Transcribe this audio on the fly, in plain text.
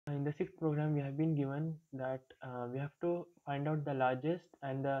the sixth program, we have been given that we have to find out the largest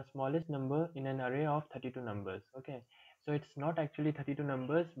and the smallest number in an array of 32 numbers. Okay, so it's not actually 32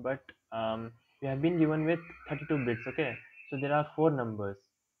 numbers, but we have been given with 32 bits. Okay, so there are 4 numbers.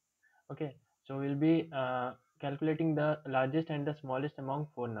 Okay, so we'll be calculating the largest and the smallest among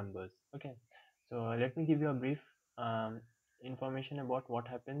 4 numbers. Okay, so let me give you a brief information about what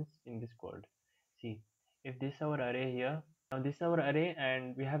happens in this code. See, if this is our array here, now this is our array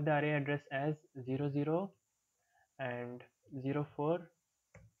and we have the array address as 00 and 04,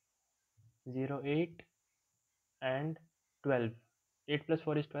 08 and 12. 8 plus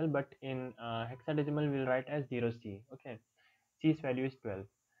 4 is 12, but in hexadecimal we'll write as 0C. Okay, C's value is 12.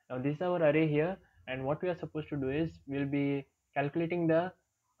 Now this is our array here, and what we are supposed to do is we'll be calculating the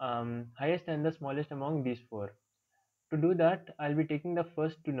highest and the smallest among these 4. To do that, I'll be taking the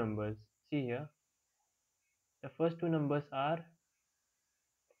first 2 numbers. See here, the first 2 numbers are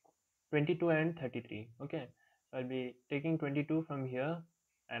 22 and 33. Okay, so I'll be taking 22 from here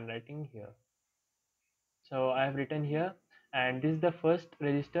and writing here. So I have written here, and this is the first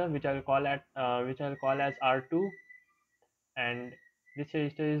register which I'll call as R2, and this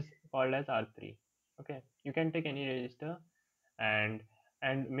register is called as R3. Okay, you can take any register, and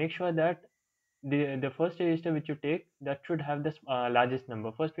make sure that the first register which you take, that should have the largest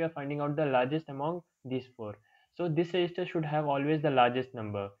number. First we are finding out the largest among these 4, so this register should have always the largest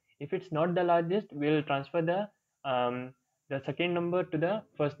number. If it's not the largest, we'll transfer the second number to the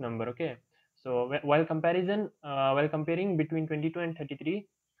first number. Okay, so while comparing between 22 and 33,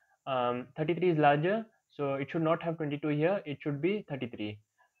 33 is larger, so it should not have 22 here, it should be 33.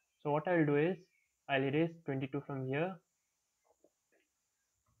 So what I'll do is I'll erase 22 from here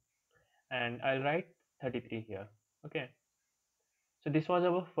and I'll write 33 here. Okay, so this was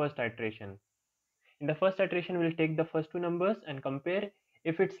our first iteration. In the first iteration, we'll take the first 2 numbers and compare.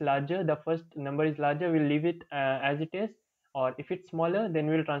 If it's larger, the first number is larger, we'll leave it as it is, or if it's smaller, then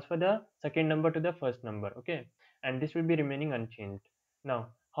we'll transfer the second number to the first number. Okay, and this will be remaining unchanged. Now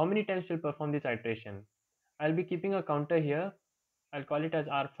how many times we'll perform this iteration? I'll be keeping a counter here. I'll call it as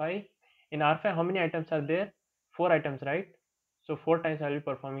R5. In R5, how many items are there? 4 items, right? So 4 times I'll be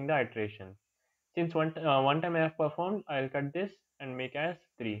performing the iteration. Since one time I have performed, I'll cut this and make as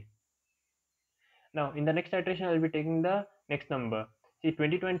 3. Now in the next iteration, I'll be taking the next number. See,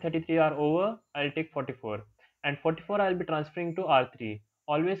 22 and 33 are over. I'll take 44, and 44 I'll be transferring to R3.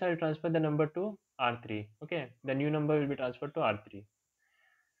 Always I'll transfer the number to R3. Okay, the new number will be transferred to R3.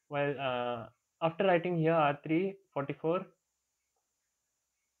 Well, after writing here R3, 44,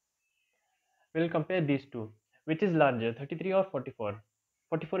 we'll compare these two. Which is larger, 33 or 44?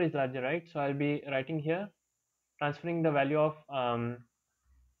 44 is larger, right? So I'll be writing here, transferring the value of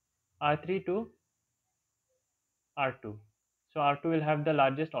R3 to R2. So R2 will have the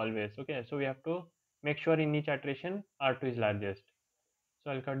largest always. Okay, so we have to make sure in each iteration R2 is largest.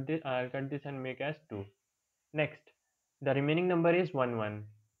 So I'll cut this and make as 2. Next, the remaining number is 1 1.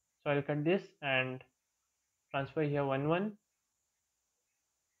 So I'll cut this and transfer here 1 1,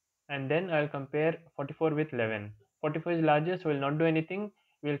 and then I'll compare 44 with 11. 44 is larger, so we'll not do anything.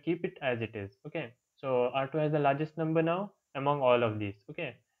 We'll keep it as it is. Okay, so R2 has the largest number now among all of these.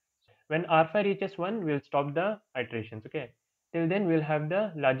 Okay, when R5 reaches 1, we'll stop the iterations. Okay, till then we'll have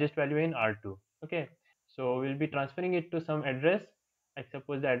the largest value in R2. Okay, so we'll be transferring it to some address. I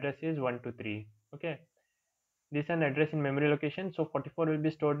suppose the address is 123. Okay, this is an address in memory location, so 44 will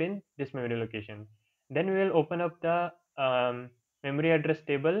be stored in this memory location. Then we will open up the memory address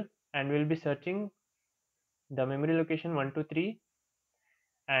table and we'll be searching the memory location 123,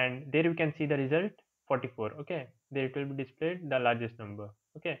 and there you can see the result 44. Okay, there it will be displayed the largest number.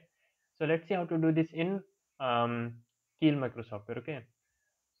 Okay, so let's see how to do this in Keel Microsoftware. Okay,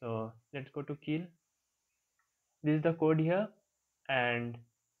 so let's go to Keel. This is the code here, and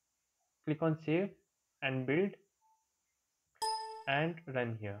click on save and build and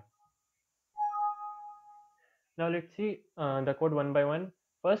run here. Now let's see the code one by one.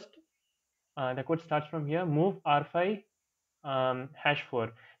 First, the code starts from here, move R5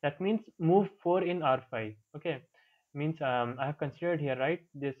 #4. That means move 4 in R5. Okay, means I have considered here, right,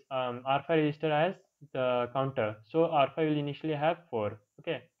 this R5 register as the counter, so R5 will initially have 4.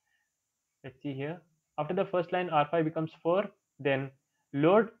 Okay, let's see here. After the first line, R5 becomes 4. Then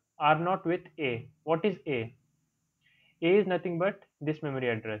load R0 with A. What is A? A is nothing but this memory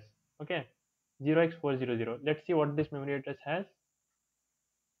address. Okay, 0x400. Let's see what this memory address has.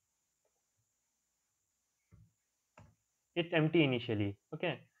 It's empty initially.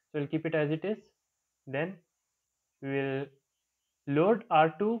 Okay, so we'll keep it as it is. Then we will load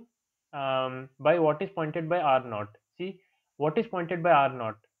R2 by what is pointed by R0. See, what is pointed by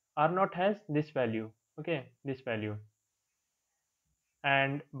R0? R0 has this value, okay, this value.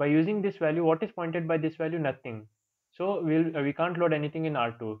 And by using this value, what is pointed by this value? Nothing. So we can't load anything in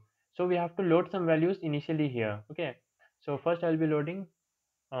R2. So we have to load some values initially here, okay. So first I'll be loading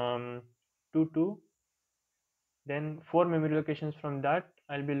 2 2, then 4 memory locations. From that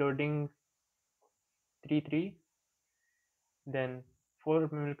I'll be loading 3 3, then 4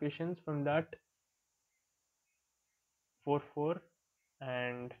 memory locations. From that 4 4,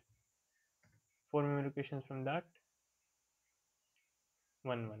 and 4 memory locations. From that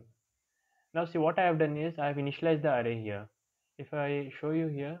 1 1. Now see, what I have done is I have initialized the array here. If I show you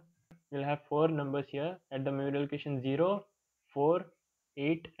here, we'll have 4 numbers here at the memory location 0, 4,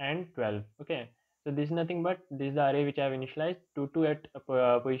 8 and 12. Okay, so this is nothing but this is the array which I have initialized. 2 2 at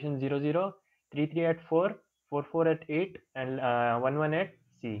position 0 0, 3 3 at 4, 4 4 at 8 and 1 1 at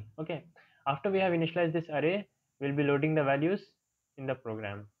C. Okay, after we have initialized this array, we'll be loading the values in the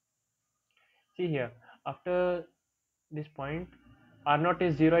program. See here, after this point, R0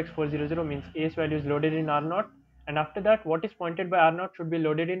 is 0x400, means A's value is loaded in R0, and after that what is pointed by R0 should be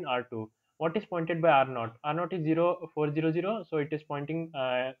loaded in R2. What is pointed by R0? R0 is 0400, so it is pointing,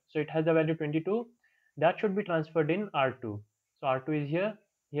 so it has the value 22. That should be transferred in R2. So R2 is here,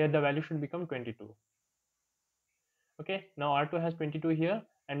 here the value should become 22. Okay, now R2 has 22 here,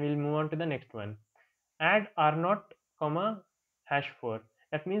 and we'll move on to the next one. Add R0 comma hash 4.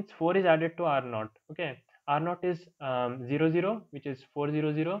 That means 4 is added to R0. Okay, R0 is 0 0, which is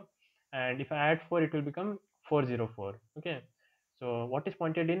 400, and if I add 4 it will become 404. Okay, so what is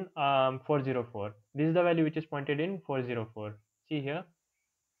pointed in 404? This is the value which is pointed in 404. See here,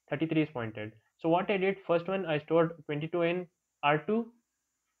 33 is pointed. So what I did, first one I stored 22 in R2.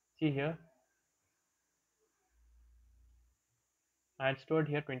 See here, I had stored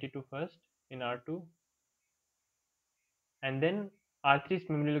here 22 first in R2, and then R3's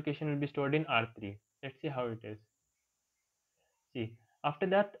memory location will be stored in R3. Let's see how it is. See, after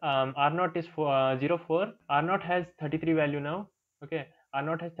that R0 is 04. R0 has 33 value now. Okay,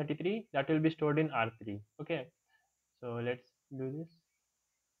 R0 has 33, that will be stored in R3. Okay, so let's do this.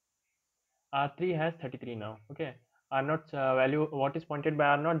 R3 has 33 now. Okay, R0's value, what is pointed by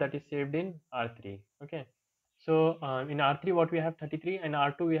R0, that is saved in R3. Okay, so in R3 what we have 33, and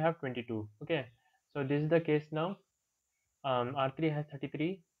R2 we have 22. Okay, so this is the case now. R3 has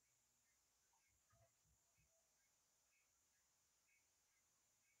 33.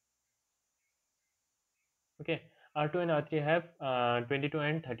 Okay, R2 and R3 have 22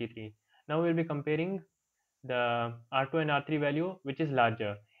 and 33. Now we'll be comparing the R2 and R3 value, which is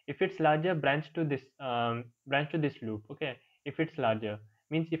larger. If it's larger, branch to this loop. Okay, if it's larger,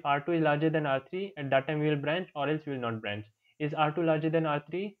 means if R2 is larger than R3, at that time we will branch, or else we will not branch. Is R2 larger than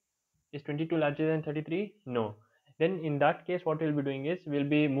R3? Is 22 larger than 33? No. Then in that case, what we'll be doing is we'll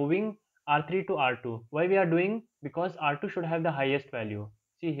be moving R3 to R2. Why we are doing? Because R2 should have the highest value.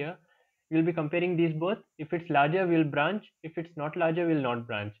 See here, we'll be comparing these both. If it's larger, we'll branch. If it's not larger, we'll not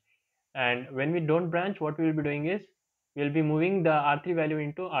branch. And when we don't branch, what we will be doing is we'll be moving the R3 value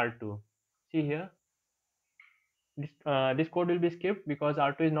into R2. See here, this code will be skipped because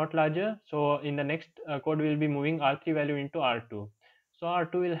R2 is not larger. So in the next code, we will be moving R3 value into R2. So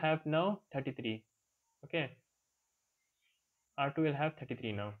R2 will have now 33. Okay, R2 will have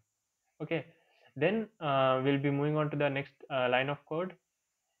 33 now. Okay, then we'll be moving on to the next line of code,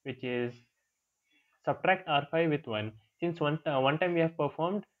 which is subtract R5 with 1. Since one time we have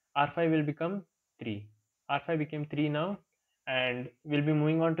performed, R5 will become 3. R5 became 3 now, and we'll be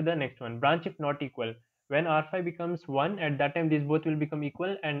moving on to the next one. Branch if not equal. When R5 becomes 1, at that time these both will become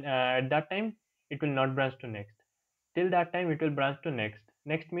equal, and at that time it will not branch to next. Till that time it will branch to next.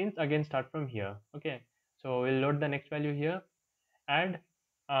 Next means again start from here. Okay, so we'll load the next value here. Add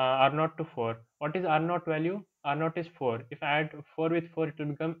R0 to 4. What is R0 value? R0 is 4. If I add 4 with 4, it will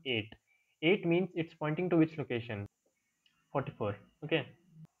become 8. 8 means it's pointing to which location? 44. Okay,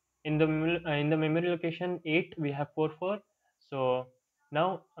 in the memory location 8 we have 44. So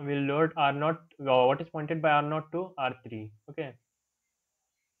now we'll load R0, what is pointed by R0 to R3. Okay,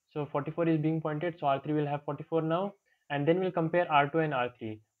 so 44 is being pointed, so R3 will have 44 now, and then we'll compare R2 and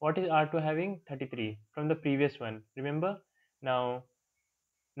R3. What is R2 having? 33 from the previous one, remember. Now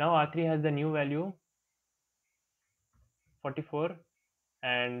R3 has the new value 44,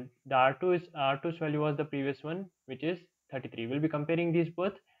 and the R2's value was the previous one, which is 33. We'll be comparing these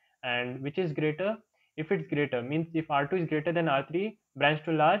both, and which is greater. If it's greater, means if R2 is greater than R3, branch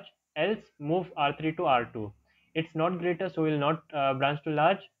to large, else move R3 to R2. It's not greater, so we'll not branch to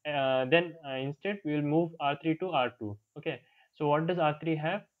large. Then instead we will move R3 to R2. Okay, so what does R3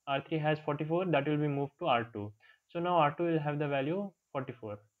 have? R3 has 44, that will be moved to R2. So now R2 will have the value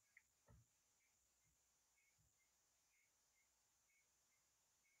 44.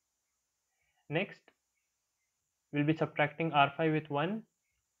 Next, we'll be subtracting R5 with 1.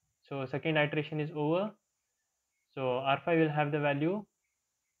 So second iteration is over. So R5 will have the value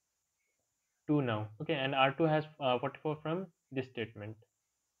 2 now. Okay, and R2 has 44 from this statement.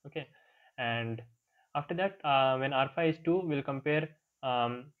 Okay, and after that, when R5 is 2, we'll compare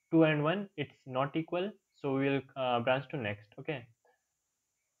 2 and 1. It's not equal, so we'll branch to next. Okay,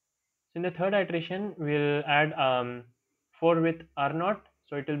 so in the third iteration, we'll add 4 with R0,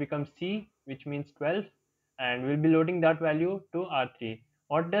 so it will become C, which means 12, and we'll be loading that value to R3.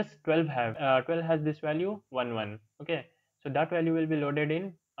 What does 12 have? 12 has this value 1 1. Okay, so that value will be loaded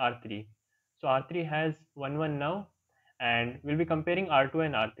in R3. So R3 has 1 1 now, and we'll be comparing R2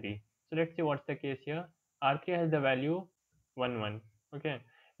 and R3. So let's see what's the case here. R3 has the value 1 1. Okay,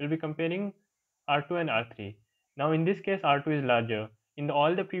 we'll be comparing R2 and R3. Now in this case, R2 is larger. In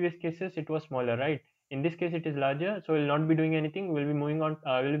all the previous cases it was smaller, right? In this case it is larger, so we'll not be doing anything. We'll be moving on,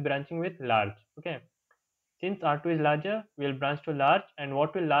 we'll be branching with large. Okay, since R2 is larger, we'll branch to large, and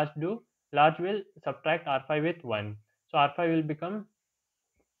what will large do? Large will subtract R5 with 1, so R5 will become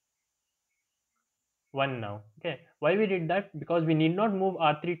 1 now. Okay, why we did that? Because we need not move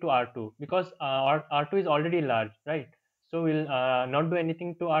R3 to R2, because R2 is already large, right? So we'll not do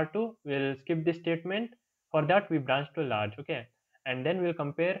anything to R2. We'll skip this statement. For that we branch to large. Okay, and then we'll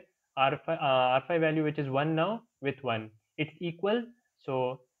compare R5 value, which is 1 now, with 1. It's equal,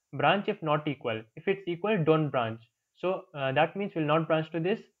 so branch if not equal. If it's equal, don't branch. So that means we'll not branch to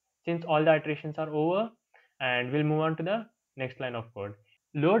this, since all the iterations are over, and we'll move on to the next line of code.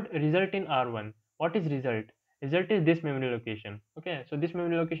 Load result in R1. What is result? Result is this memory location. Okay, so this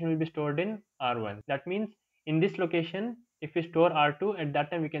memory location will be stored in R1. That means in this location, if we store R2, at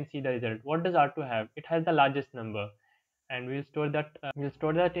that time we can see the result. What does R2 have? It has the largest number, and we'll store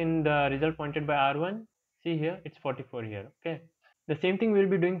that in the result pointed by R1. See here, it's 44 here. Okay, the same thing we'll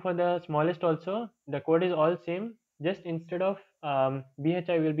be doing for the smallest also. The code is all same, just instead of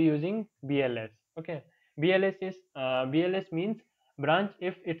BHI we'll be using BLS. Okay, BLS means branch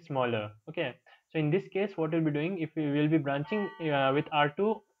if it's smaller. Okay, so in this case what we'll be doing, if we will be branching with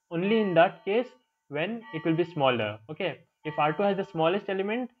R2 only in that case when it will be smaller. Okay, if R2 has the smallest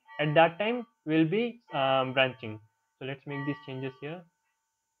element, at that time we'll be branching. So let's make these changes here.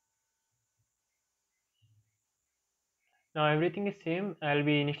 Now everything is same. I'll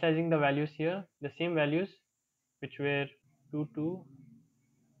be initializing the values here, the same values which were 2 2.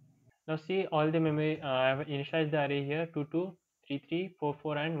 Now see all the memory. I have initialized the array here: 2 2, 3 3, 4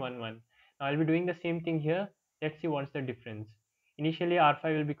 4, and 1 1. Now I'll be doing the same thing here. Let's see what's the difference. Initially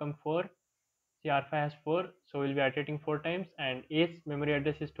R5 will become 4. See, R5 has 4, so we'll be iterating 4 times, and A's memory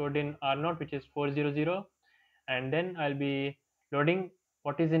address is stored in R0, which is 400, and then I'll be loading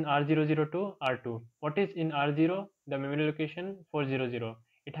what is in R00 to R2. What is in R0? The memory location 400.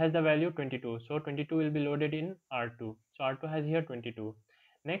 It has the value 22, so 22 will be loaded in R2. So R2 has here 22.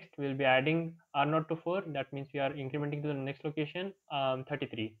 Next, we'll be adding R0 to 4. That means we are incrementing to the next location,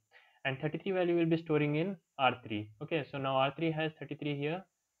 33, and 33 value will be storing in R3. Okay, so now R3 has 33 here.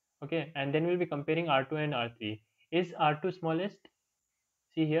 Okay, and then we'll be comparing R2 and R3. Is R2 smallest?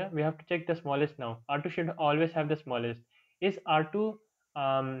 See here, we have to check the smallest now. R2 should always have the smallest. Is R2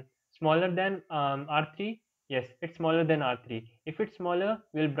 smaller than R3? Yes, it's smaller than R3. If it's smaller,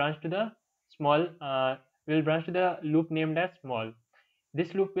 we'll branch to the loop named as small.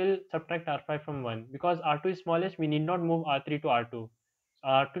 This loop will subtract R5 from 1. Because R2 is smallest, we need not move R3 to R2.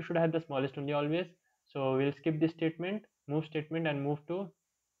 R2 should have the smallest only always. So we'll skip this statement, move statement, and move to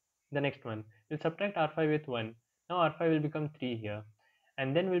the next one. We'll subtract R5 with 1. Now R5 will become 3 here,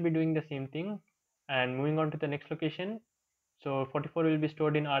 and then we'll be doing the same thing and moving on to the next location. So 44 will be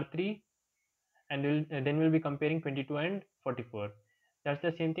stored in R3, and then we'll be comparing 22 and 44. That's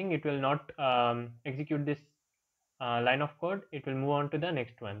the same thing. It will not execute this line of code. It will move on to the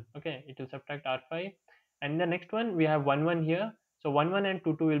next one. Okay, it will subtract R5, and the next one we have 1 1 here. So 1 1 and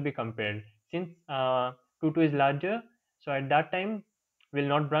 2 2 will be compared. Since 2 2 is larger, so at that time we'll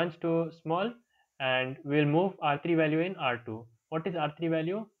not branch to small, and we'll move R3 value in R2. What is R3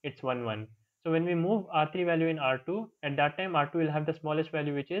 value? It's 1 1. So when we move R3 value in R2, at that time R2 will have the smallest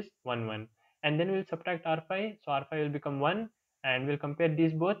value, which is 1 1, and then we'll subtract R5. So R5 will become 1, and we'll compare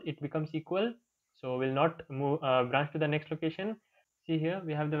these both. It becomes equal, so we'll not move branch to the next location. See here,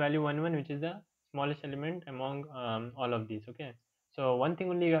 we have the value 1 1, which is the smallest element among all of these. Okay, so one thing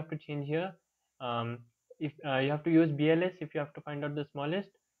only you have to change here. If you have to use BLS if you have to find out the smallest,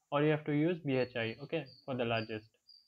 or you have to use BHI, okay, for the largest.